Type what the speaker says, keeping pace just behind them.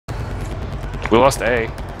We lost A.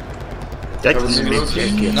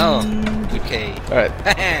 No. Okay. Alright.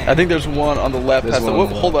 I think there's one on the left. There's one on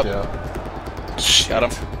the hold left, up. yeah.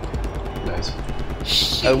 Got him.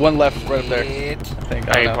 Nice. One left right up there. I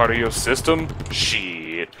think. I ain't part of your system.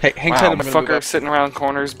 Shit. Hey, hang wow, tight. I'm gonna move fucker up. sitting around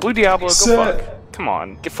corners. Blue Diablo, go fuck. Come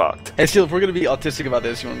on, get fucked. Hey, Steel, if we're gonna be autistic about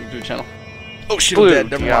this, you want to do a channel? Oh shit, Blue I'm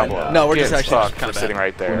dead. Never mind. Diablo. No, we're get just actually fucked kind for of sitting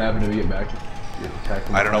right What there. avenue we get back?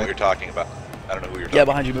 I don't know what you're talking about. I don't know who you're talking Yeah,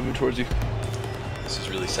 behind you, moving towards you. This is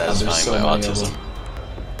really there's satisfying so my many of autism.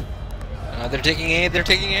 them. They're taking A. They're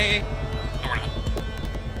taking A.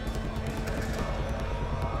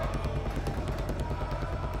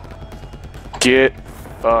 Get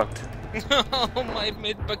fucked. Oh, my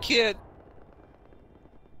mid bucket.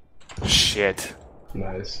 Shit.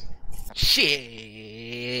 Nice.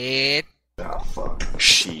 Shit. Ah, fuck.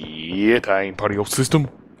 Shit, I ain't part of your system.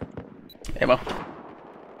 Ammo.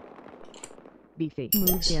 Beefy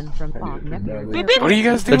moved in from Fog Nephew. What are you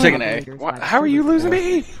guys They're doing? taking A. What? How are you losing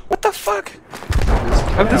A? What the fuck?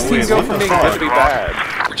 How did this team go from being good to be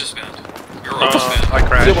bad? We're just bad. You're all just bad. I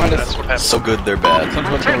crashed. behind us. That's what happened. So good, they're bad.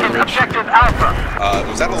 Someone's going to the ridge.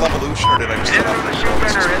 Was that a Levolution or did I just set off an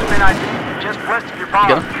You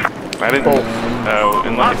get him? I didn't know.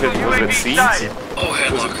 Unless if it was at C? Oh,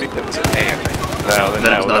 headlock. That was an A, I think. No, then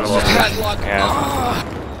that was Padlock.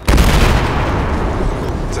 yeah.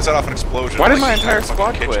 To set off an explosion. Why did like, my entire fucking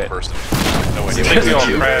squad kitchen quit? person. No I idea. think we all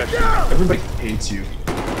crashed. Everybody hates you.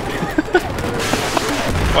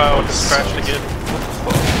 Wow, just crashed again.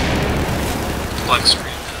 Black screen.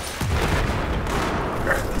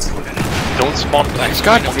 Don't spawn back.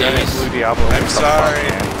 God damn it, Blue Diablo. I'm what the sorry. fuck,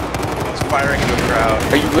 man? I was firing into a crowd.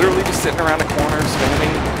 Are you literally just sitting around a corner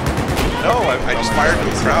spamming? No, I just fired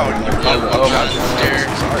into a crowd and you were one shot.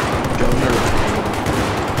 Sorry.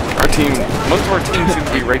 Our team, most of our team seems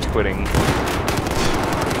to be rage quitting.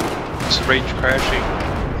 It's rage crashing.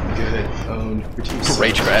 Good. Your team's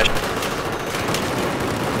Rage crash.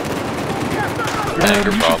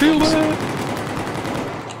 Anger problems.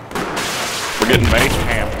 We're getting mage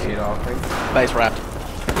camped. Nice wrap.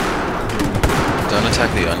 Don't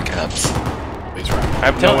attack the uncaps. I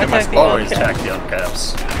have no way my squad. Always attack the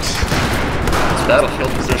uncaps. It's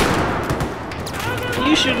battlefield position.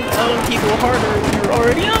 You shouldn't own people harder when you're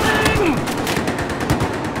already owning!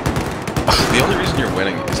 The only reason you're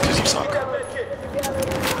winning is because you suck.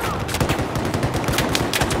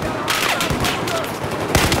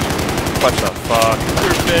 What the fuck?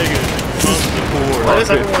 You're begging.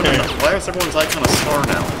 Why is everyone's icon a star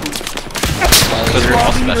now? Because we're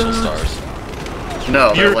all special stars.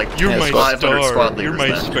 No, they're like You're my 500 star. squad leaders You're my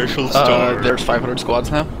then. special star. There's 500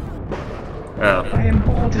 squads now. Oh.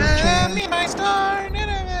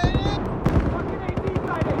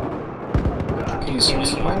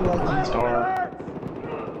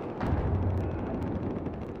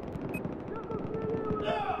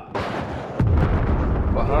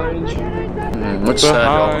 behind you. Which side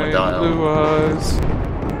y'all wanna die on? Blue eyes.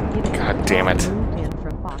 God damn it.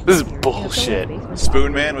 This is bullshit.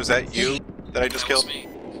 Spoon Man, was that you that I just killed? Me.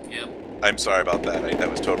 Yep. I'm sorry about that. That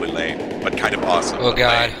was totally lame, but kind of awesome. Oh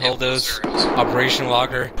god, hold those. Operation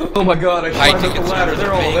Walker. Oh my god, I High climbed up the tickets ladder.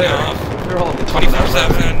 They're all paying there. off. They're all at the top of that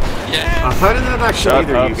 24/7. Yeah. How did that actually Shut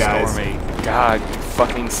either up, you guys? Stormy. God, you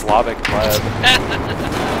fucking Slavic pleb.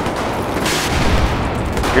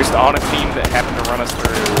 You're just on a team that happened to run us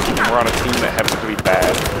through, and we're on a team that happens to be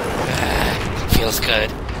bad. Feels good.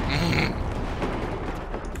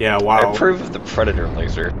 Yeah, I wow. approve of the Predator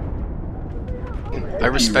laser. I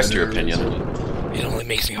respect your opinion. It only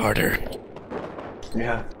makes me harder.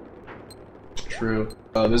 Yeah. True.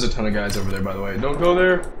 There's a ton of guys over there, by the way. Don't go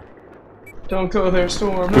there. Don't go there,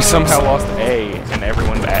 Storm. We No. somehow lost A, and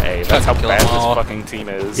everyone's at A. That's how Kill bad them this all. fucking team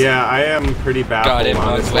is. Yeah, I am pretty Got baffled, it,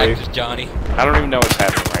 honestly. back to Johnny. I don't even know what's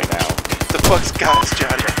happening right now. The fuck's got us,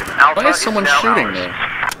 Johnny? Why is someone shooting me?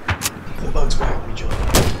 The bugs whack me, Johnny.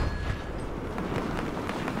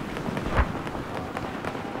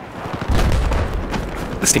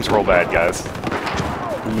 This team's real bad, guys.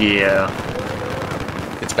 Yeah.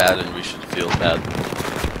 It's bad and we should feel bad.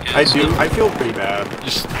 I do. I feel pretty bad.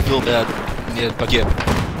 Just feel bad. Yeah, but yeah.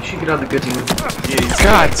 You should get on the good team.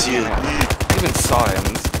 God, even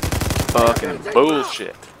Science. Fucking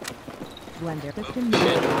bullshit. Blender system.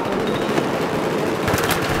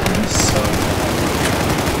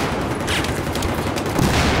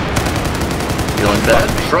 Feeling bad?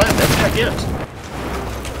 Try it, that's back it.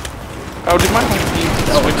 Oh, did my team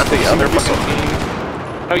switch to the other fucking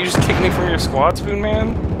team? Oh, you just kicked me from your squad, Spoon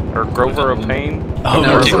Man? Or Grover of Pain? Oh,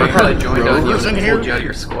 No, no, someone probably joined on you Grover's in and here? pulled you out of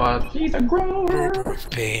your squad. He's a Grover.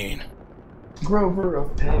 Pain. Grover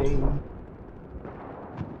of pain.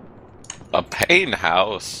 A pain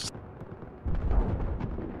house.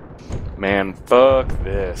 Man, fuck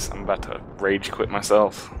this. I'm about to rage quit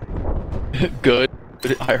myself. Good.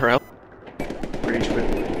 IRL. Rage quit.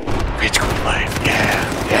 Rage quit life.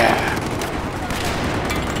 Yeah. Yeah.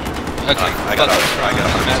 Okay. I got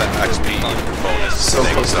 100% XP bonus So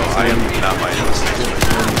thing, close so to I am the- not buying this next week.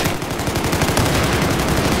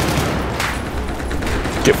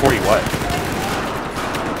 Get 40 what?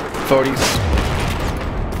 40s.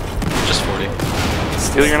 Just 40.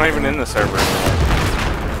 Still, you're not even in the server.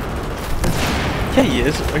 Yeah, he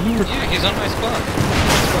is. Are you? Yeah, he's on my squad.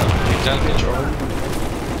 He's down in charge.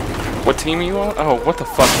 What team are you on? Oh, what the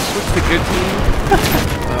fuck? You switched to good team?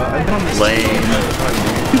 I've been on this Lame.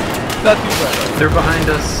 Not too bad. They're behind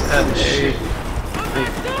us at A.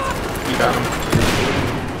 You got him.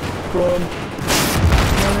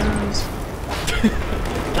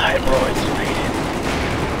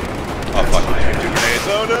 Oh fuck, I have 2 grenades.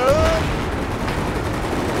 Oh no!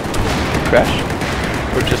 Crash?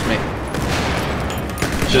 Or just me?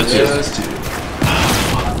 Just two.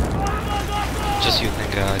 Just you,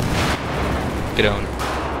 thank God. Get on.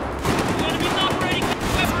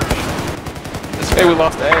 Hey, we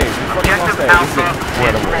lost A. We fucking lost A. This is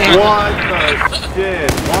incredible. What the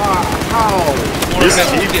shit? Wow. This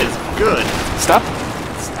team is good. Stop.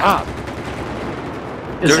 Stop.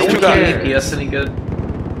 Is There's two guys. APS any good?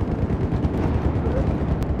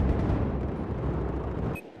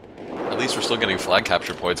 At least we're still getting flag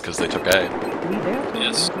capture points because they took A. We therefore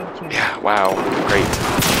Yes. enter channel. Yeah, wow. Great.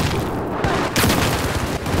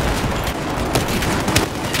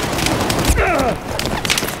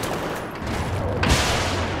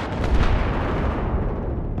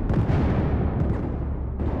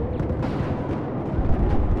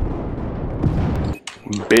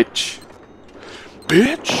 Bitch.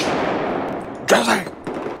 Bitch! Jelly!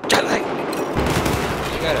 Jelly!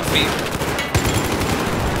 You got a fever.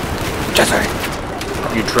 Jelly!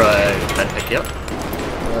 You try Medpic yet?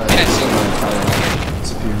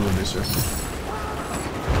 It's a people reducer.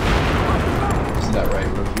 Isn't that right,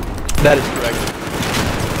 rookie? That is correct.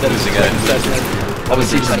 That is correct. That was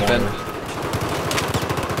siege snipe Ben.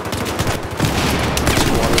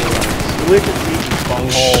 Look at me,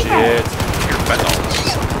 bunghole. Shit. Your fentanyl.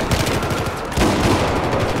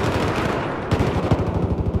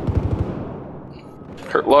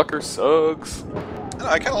 Hurt Locker sucks.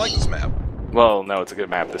 I kinda like this map. Well, no, it's a good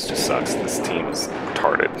map. This just sucks. This team is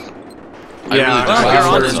retarded. Yeah, You're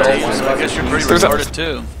on this team, so I guess you're pretty There's a- retarded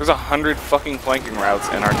too. There's 100 fucking flanking routes,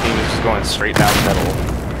 and our team is just going straight down the middle.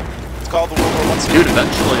 It's called the World War I. Dude,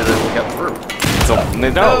 eventually they will get through. So,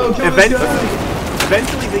 no.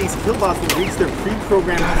 Eventually these kill bots will reach their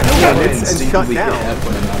pre-programmed kill limits and shut down.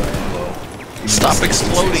 Stop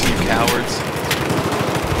exploding, you cowards.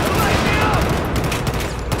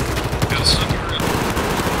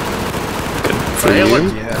 For you?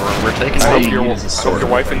 Yeah. We're taking I hope the your sword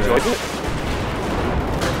wife enjoyed it.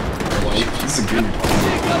 She's a good.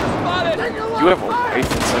 You have a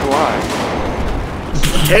wife, and so do I.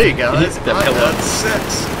 Hey guys, Yeah, I hello. got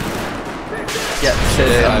 6. Yeah,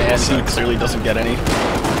 says a man who clearly doesn't get any.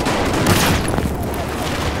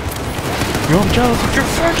 You're jealous of your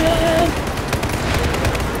virgin!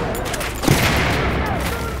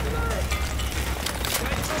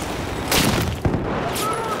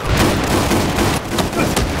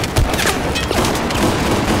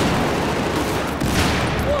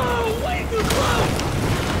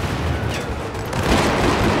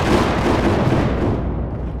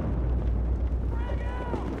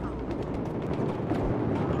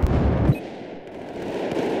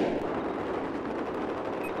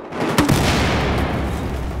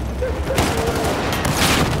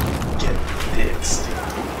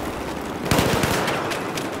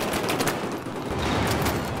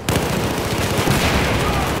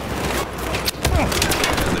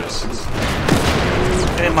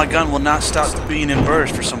 And my gun will not stop being in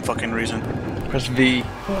burst for some fucking reason. Press V.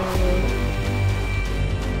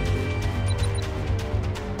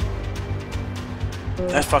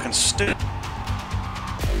 That's fucking stupid.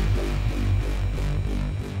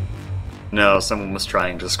 No, someone was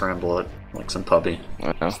trying to scramble it, like some puppy.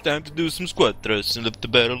 It's time to do some squad thrusts and lift a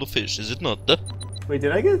barrel of fish, is it not? Wait,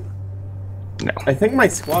 did I get? No. I think my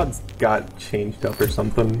squads got changed up or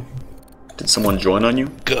something. Did someone join on you?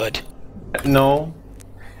 Good. No.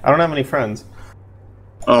 I don't have any friends.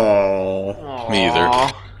 Oh. Me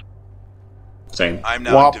either. Same. I'm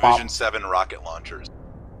now in Division 7 rocket launchers.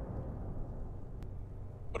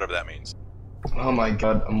 Whatever that means. Oh my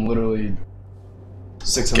god, I'm literally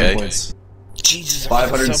 600 Okay. points. Jesus,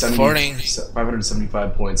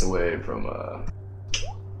 575 points away from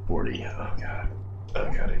 40. Oh god. Oh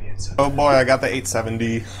god, I need some. Oh boy, I got the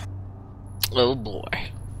 870. Oh boy.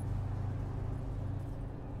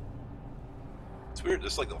 It's weird.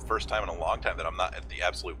 This is like the first time in a long time that I'm not at the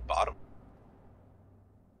absolute bottom.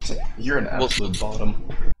 You're an absolute bottom.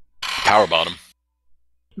 Power bottom.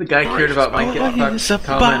 The guy cared about my comment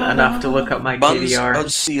enough to look up my Buns KDR.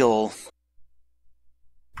 of Steel.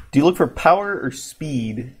 Do you look for power or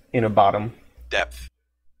speed in a bottom? Depth.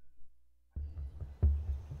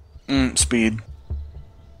 Speed.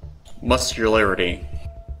 Muscularity.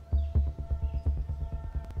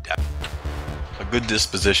 Depth. A good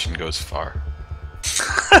disposition goes far.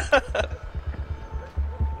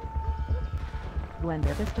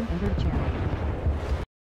 Blender piston entered channel.